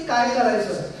माहिती आहे की काय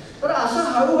करायचं. तर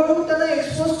असं हळूहळू त्यांना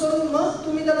एक्सपोज करून मग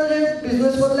तुम्ही त्यांना जे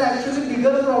बिझनेसमधले ॲक्च्युली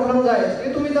बिगर प्रॉब्लेम्स आहेत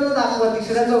ते तुम्ही त्यांना दाखवा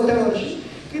 3ऱ्या-4थ्या वर्षी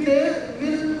की they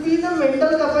will be the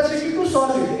mental capacity to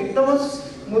solve it. एकदमच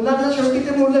मुलांना शेवटी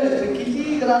ते मुलं आहेत ते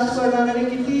किती ग्रास करणार आणि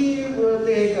किती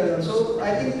ते हे करणार. सो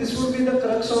I think this would be the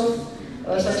crux of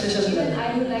succession plan.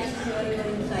 I would like to hear your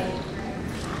insight.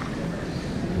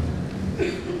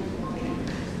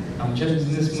 आमच्या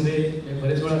बिझनेसमध्ये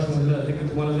बरेच वेळा असं म्हटलं जातं की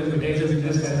तुम्हाला जर मिठाईचा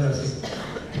बिझनेस करायचा असेल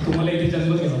तुम्हाला इथे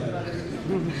जन्म घ्यावा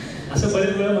लागेल असं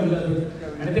बरेच वेळा म्हटलं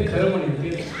जातं आणि ते खरं पण आहे. ते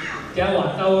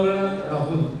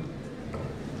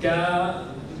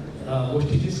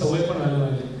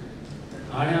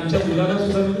आमच्या मुलांना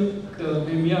सुद्धा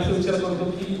मी असं विचार करतो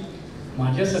की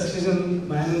माझ्या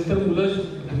माझ्यानंतर मुलं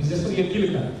बिझनेसवर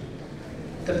येतील का,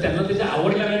 तर त्यांना त्याची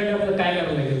आवड लागण्यासाठी आपल्याला काय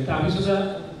करावं लागेल. तर आम्ही सुद्धा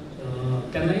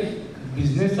त्यांना एक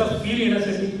बिझनेसचा फील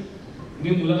येण्यासाठी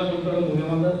मी मुलाला बोलतो,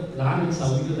 मुलं माझं लहान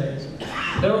 6वीतच आहे,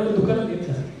 तर दुकानात येत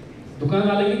झालं.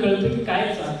 दुकानात आलं की कळतं की काय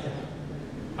चालतं.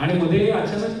 आणि मध्ये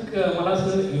अचानक मला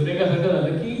असं युरेकासारखं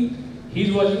झालं की he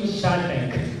is watching shark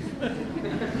tank.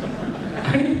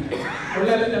 आणि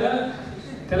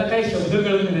त्याला काही शब्द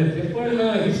कळत नाही, पण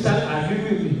ही स्टार आर्ग्यू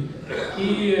होती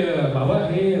की बाबा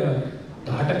हे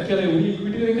 10% एवढी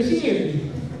इक्विटी कशी येते.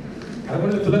 अरे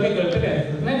म्हणलं तुला काही कळतं काय.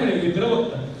 नाही म्हणे मित्र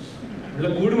बघतात.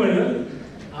 म्हटलं गुड म्हणलं.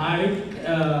 आणि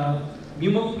मी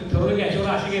मग ठरवलं की याच्यावर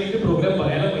असे काही प्रोग्राम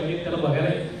बघायला पाहिजे, त्याला बघायला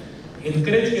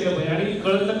एनकरेज केलं पाहिजे. आणि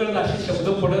कळत असे शब्द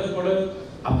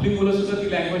पडत आपली मुलं सुद्धा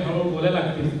ती लँग्वेज हळूहळू बोलायला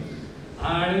लागतील.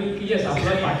 आणि येस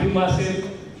आपला पाठिंबा असेल,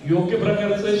 योग्य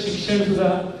प्रकारचं शिक्षण सुद्धा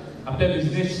आपल्या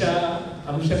बिझनेसच्या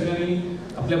अनुषंगाने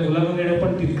आपल्या मुलांना देणं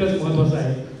पण तितकंच महत्त्वाचं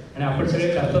आहे. आणि आपण सगळे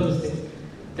करतच असते.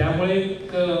 त्यामुळे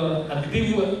अगदी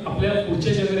आपल्या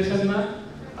पुढच्या जनरेशनना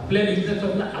आपल्या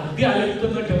बिझनेसमधनं अगदी आलिप्त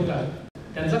न ठेवता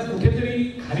त्यांचा कुठेतरी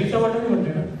खालीचा वाटत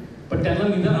म्हणते ना, पण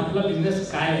त्यांना निदान आपला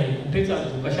बिझनेस काय आहे, कुठे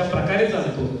चालतो, कशा प्रकारे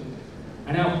चालतो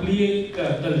आणि आपली एक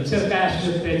कल्चर काय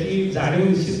असू शकते त्याची जाणीव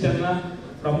निश्चित त्यांना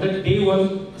फ्रॉम द डे वन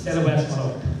असायला पाहिजे असं मला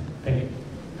वाटतं. Thank you.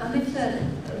 Amit sir,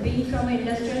 being from an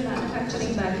industrial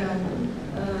manufacturing background,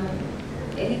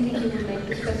 anything you would like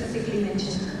to specifically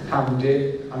mention? हां, म्हणजे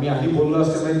आम्ही आधी बोललो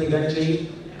असल्यामुळे तिघांच्याही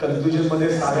कन्क्लुजनमध्ये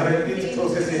साधारण तीच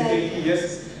प्रोसेस येते की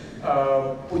येस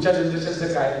पुढच्या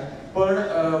जनरेशनचं काय. पण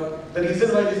the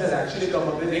reason why this has actually come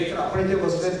up is, एक तर आपण इथे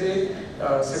बसलोय ते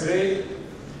सगळे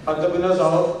अंतर्गुणच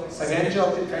आहोत. सगळ्यांच्या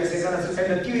बाबतीत काही सेकंड असेल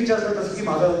काही नक्की विचार करत असेल की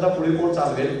माझा धंदा पुढे कोण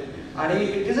चालवेल. आणि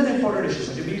it is an important issue.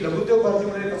 म्हणजे मी लघुउद्योग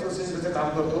भारतीमध्ये असोसिएशनचं काम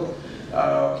करतो.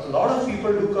 Lot of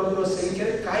people do come to saying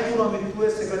की काय करू आम्ही, तू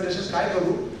सेकंड जनरेशन काय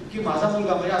करू की माझा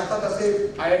मुलगा म्हणजे असतात असे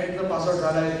IITतनं पासआउट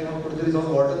झाला आहे किंवा कुठेतरी जाऊन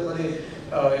वॉर्टनमध्ये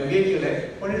MBA केलंय,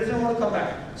 पण it doesn't want to come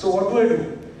back. So what do I do.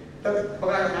 तर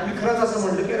बघा आम्ही खरंच असं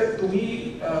म्हटलं की अरे तुम्ही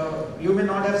you may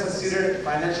not have succeeded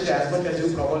financially as much as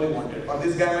you probably wanted, और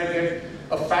this guy might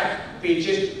get a fat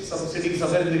paycheque subsidy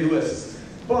somewhere in the US.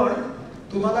 पण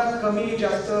तुम्हाला कमी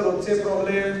जास्त रोजचे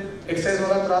प्रॉब्लेम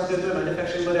एक्साइजवाला त्रास देतोय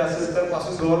मॅन्युफॅक्चरिंगमध्ये असेल तर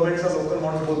पासून गव्हर्नमेंटचा लोकल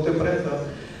माणूस बोलतोयपर्यंत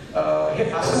हे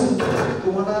असून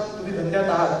तुम्हाला तुम्ही धंद्यात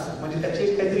आहात म्हणजे त्याची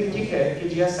एक काहीतरी किक आहे की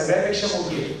जी या सगळ्यापेक्षा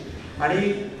मोठी आहे.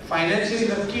 आणि फायनान्शियली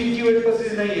नक्की इतकी वेळ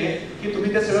परिस्थिती नाहीये की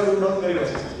तुम्ही त्या सगळ्या गुंडाळून घरी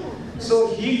बसा. सो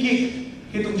ही किक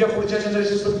ही तुमच्या पुढच्या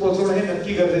जनरेशनपर्यंत पोहोचवणं हे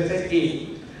नक्की गरजेचं आहे.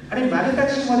 आणि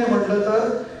मॅन्युफॅक्चरिंगमध्ये म्हटलं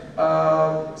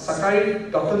तर सकाळी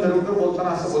डॉक्टर नरुडकर बोलताना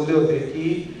असं बोलले होते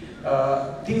की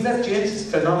things have changed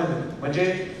phenomenally. म्हणजे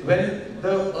when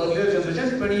the earlier generation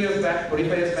 20 years back,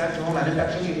 25 years back जेव्हा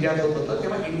मॅन्युफॅक्चरिंग इंडियात होत होतं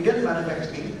तेव्हा Indian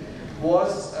manufacturing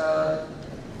was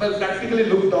practically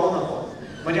look down upon.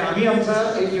 म्हणजे आम्ही आमचा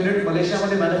एक युनिट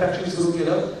मलेशियामध्ये मॅन्युफॅक्चरिंग सुरू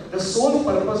केलं. द सोल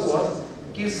पर्पज वॉज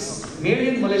की मेड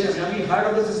इन मलेशिया. म्हणजे आम्ही हार्ट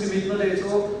ऑफ द सिस्टम इथनं द्यायचो,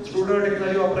 स्टुडंट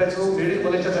टेक्नॉलॉजी वापरायचो, मेड इन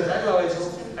मलेशियाचा टॅग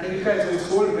लावायचो आणि विकायचो.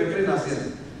 सोल्ड वेटरी नासियन.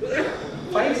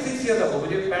 5-6 years ago,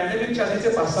 म्हणजे पॅन्डेमिकच्या आधीचे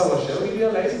 5-6 वर्ष, we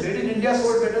realized made in India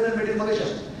sold better than made in Malaysia.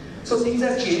 So things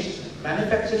have changed.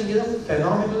 Manufacturing is a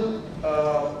phenomenal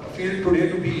field today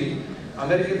to be in.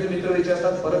 अमेरिकेचे मित्र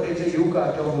विचारतात परत यायचे येऊ का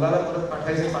किंवा मुलाला परत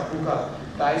पाठवू का.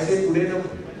 तर आय से today the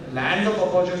land of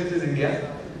opportunities is India.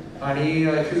 आणि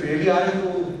if you really are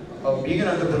to being on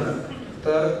entrepreneur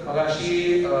तर मग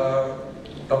अशी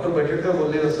डॉक्टर बेटेडकर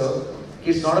बोलले जसं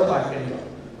की it's not a part time job.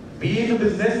 Be in the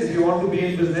business if you want to be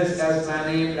in business as plan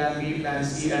A, plan B, plan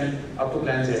C and up to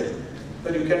plan Z.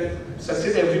 But you can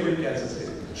succeed, everybody can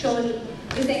succeed. Surely.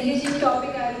 This engaging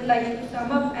topic I would like to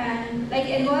sum up, and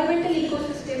like environmental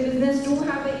ecosystem, business do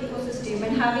have an ecosystem,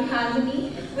 and having harmony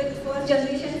with first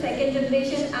generation, second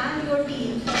generation and your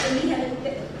team really help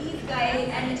these guys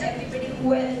and everybody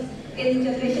who is in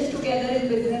generations together in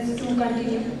business to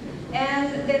continue.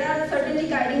 And there are certainly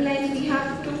guiding lines we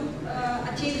have to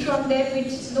achieve from there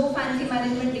which no fancy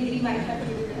management degree might have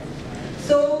given us.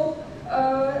 So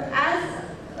as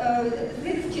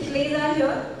these chickens are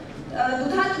here,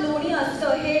 दुधात लोणी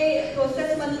असतं हे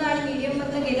प्रोसेसमधनं आणि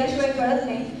मीडियममधनं गेल्याशिवाय कळत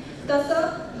नाही. तसं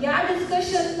या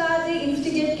डिस्कशनला जे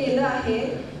instigate केलं आहे,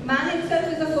 man itself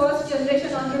is a first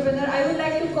generation entrepreneur. I would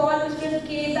like to call mister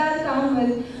Kedar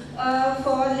कामवल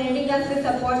for lending us this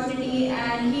opportunity,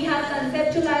 and he has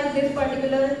conceptualized this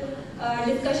particular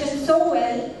discussion so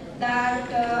well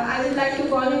that I would like to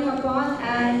call him upon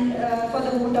and for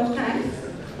the vote of thanks.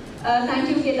 Thank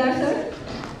you, Kedar sir.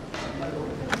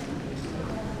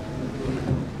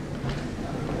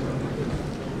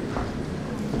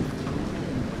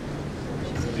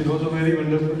 was a very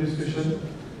wonderful discussion,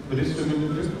 very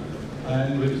stimulating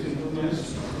and very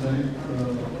synchronized by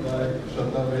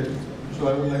Shraddha Bhai. So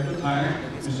I would like to thank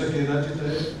Mr. Kedar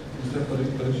Chitare, Mr.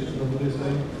 Parikshit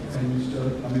Prabhudesai and Mr.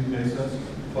 Amit Gaisas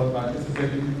for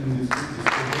participating in this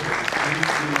discussion.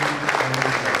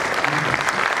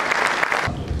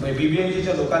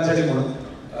 BBNGच्या लोकांसाठी म्हणून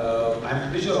I am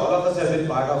pretty sure all of us have been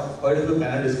part of quite a few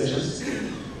panel discussions.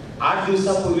 8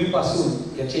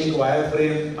 दिवसापूर्वीपासून याची एक wire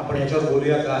frame आपण याच्यावर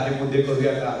बोलूया का, हे मुद्दे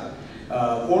करूया का,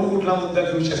 कोण कुठला मुद्दा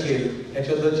घेऊ शकेल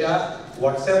याच्याबद्दलच्या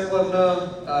व्हॉट्सॲपवरनं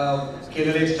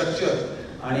केलेलं एक स्ट्रक्चर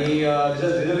आणि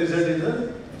result is a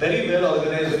very well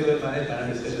organised, very well manage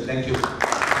panel discussion. Thank you.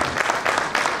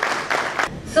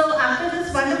 So after this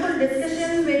wonderful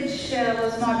discussion which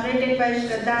was moderated by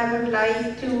Shraddha, I would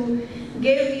like to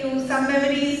give you some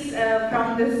memories from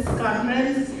this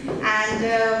conference, and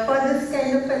for this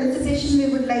kind of felicitation we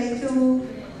would like to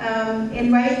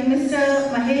invite Mr.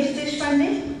 Mahesh Deshpande.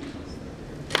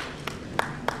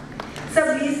 So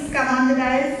please come on the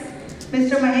dais.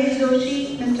 Mr. Mahesh Joshi,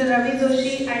 Mr. Ravi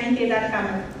Joshi and Kedar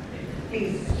Kamath.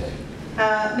 Please.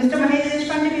 Mr. Mahesh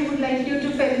Deshpande, we would like you to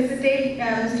felicitate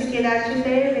Mr. Kedar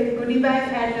Chitare with goodie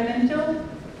bag and memento.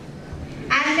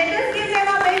 And let us give them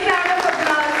a big round of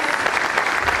applause.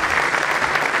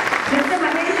 Mr.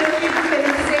 Mahesh Joshi to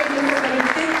felicitate Mr.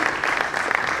 Parikshit.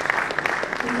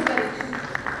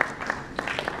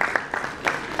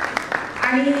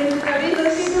 And Mr. Ravi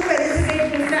Joshi to felicitate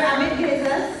Mr. Amit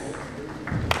Gaisas.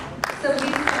 So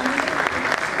please come.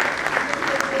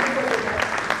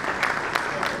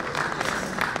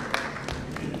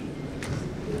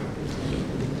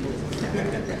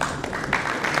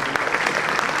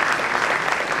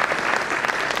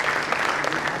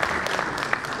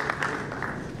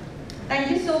 Thank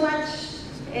you so much.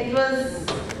 It was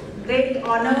great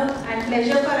honor and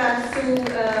pleasure for us to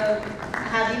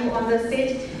have you on the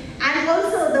stage. And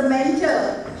also the mentor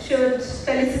should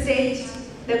felicitate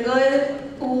the girl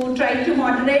who tried to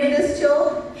moderate this show,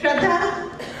 Shraddha.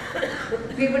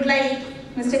 We would like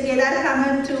Mr. Kedar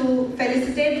Kamath to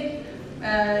felicitate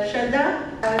Shraddha.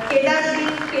 Kedar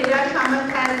Kamath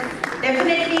has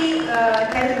definitely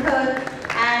helped her,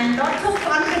 and lots of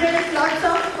confidence, lots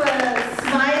of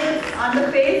smiles on the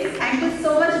face. Thank you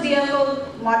so much, dear, for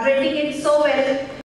moderating it so well.